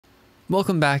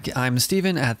Welcome back, I'm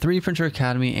Steven at 3D Printer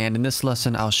Academy, and in this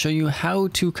lesson I'll show you how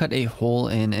to cut a hole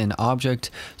in an object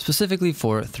specifically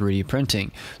for 3D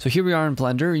printing. So here we are in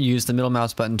Blender. Use the middle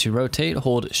mouse button to rotate,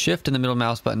 hold shift and the middle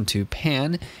mouse button to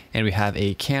pan, and we have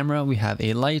a camera, we have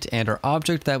a light, and our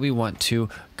object that we want to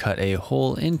cut a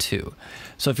hole into.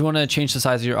 So if you want to change the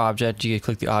size of your object, you can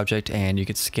click the object and you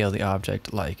can scale the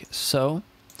object like so.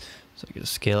 So you can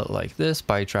scale it like this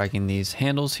by dragging these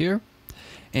handles here.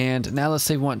 And now let's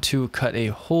say we want to cut a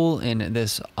hole in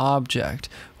this object.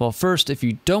 Well, first, if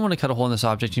you don't want to cut a hole in this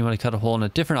object, you want to cut a hole in a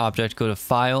different object, go to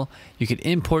File. You could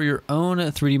import your own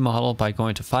 3D model by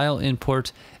going to File,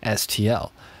 Import,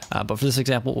 STL. But for this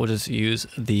example, we'll just use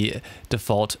the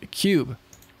default cube.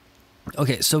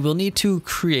 Okay, so we'll need to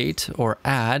create or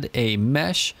add a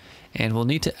mesh, and we'll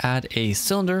need to add a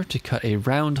cylinder to cut a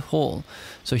round hole.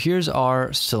 So here's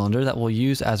our cylinder that we'll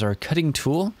use as our cutting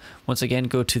tool. Once again,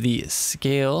 go to the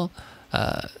scale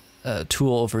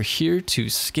tool over here to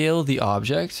scale the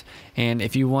object. And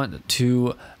if you want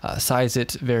to size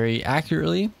it very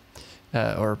accurately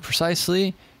or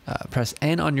precisely, press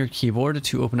N on your keyboard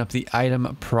to open up the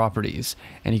item properties.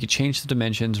 And you can change the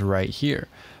dimensions right here.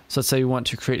 So let's say we want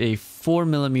to create a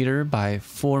 4mm by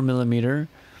 4mm.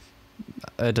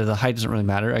 The height doesn't really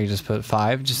matter. I can just put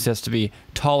 5. It just has to be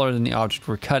taller than the object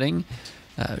we're cutting.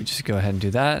 Just go ahead and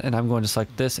do that. And I'm going to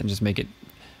select this and just make it.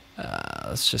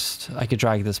 I could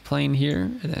drag this plane here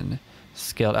and then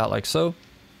scale it out like so.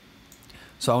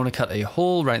 So I want to cut a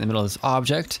hole right in the middle of this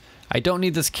object. I don't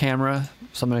need this camera,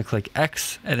 so I'm going to click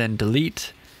X and then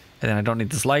delete. And then I don't need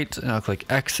this light, and I'll click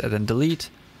X and then delete.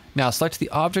 Now select the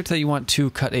object that you want to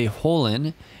cut a hole in,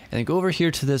 and then go over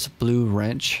here to this blue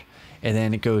wrench. And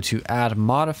then go to add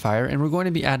modifier, and we're going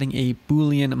to be adding a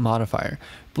Boolean modifier.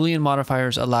 Boolean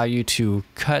modifiers allow you to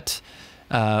cut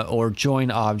or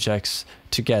join objects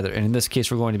together. And in this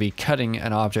case, we're going to be cutting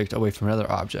an object away from another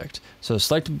object. So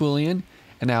select Boolean,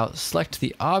 and now select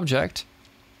the object.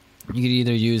 You could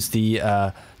either use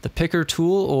the picker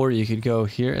tool, or you could go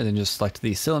here and then just select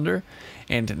the cylinder.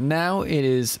 And now it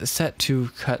is set to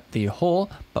cut the hole,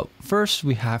 but first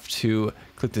we have to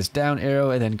click this down arrow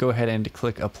and then go ahead and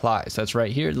click apply. So that's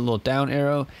right here, the little down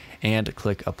arrow, and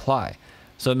click apply.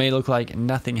 So it may look like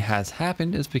nothing has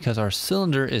happened. It's because our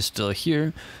cylinder is still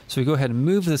here. So we go ahead and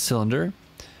move the cylinder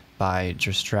by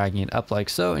just dragging it up like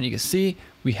so, and you can see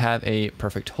we have a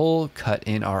perfect hole cut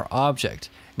in our object.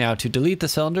 Now to delete the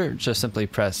cylinder, just simply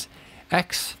press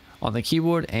X on the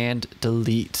keyboard and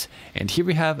delete. And here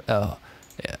we have a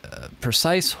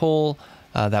precise hole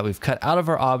that we've cut out of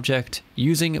our object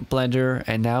using Blender,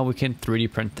 and now we can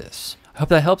 3D print this. I hope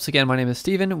that helps. Again, my name is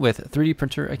Steven with 3D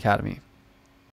Printer Academy.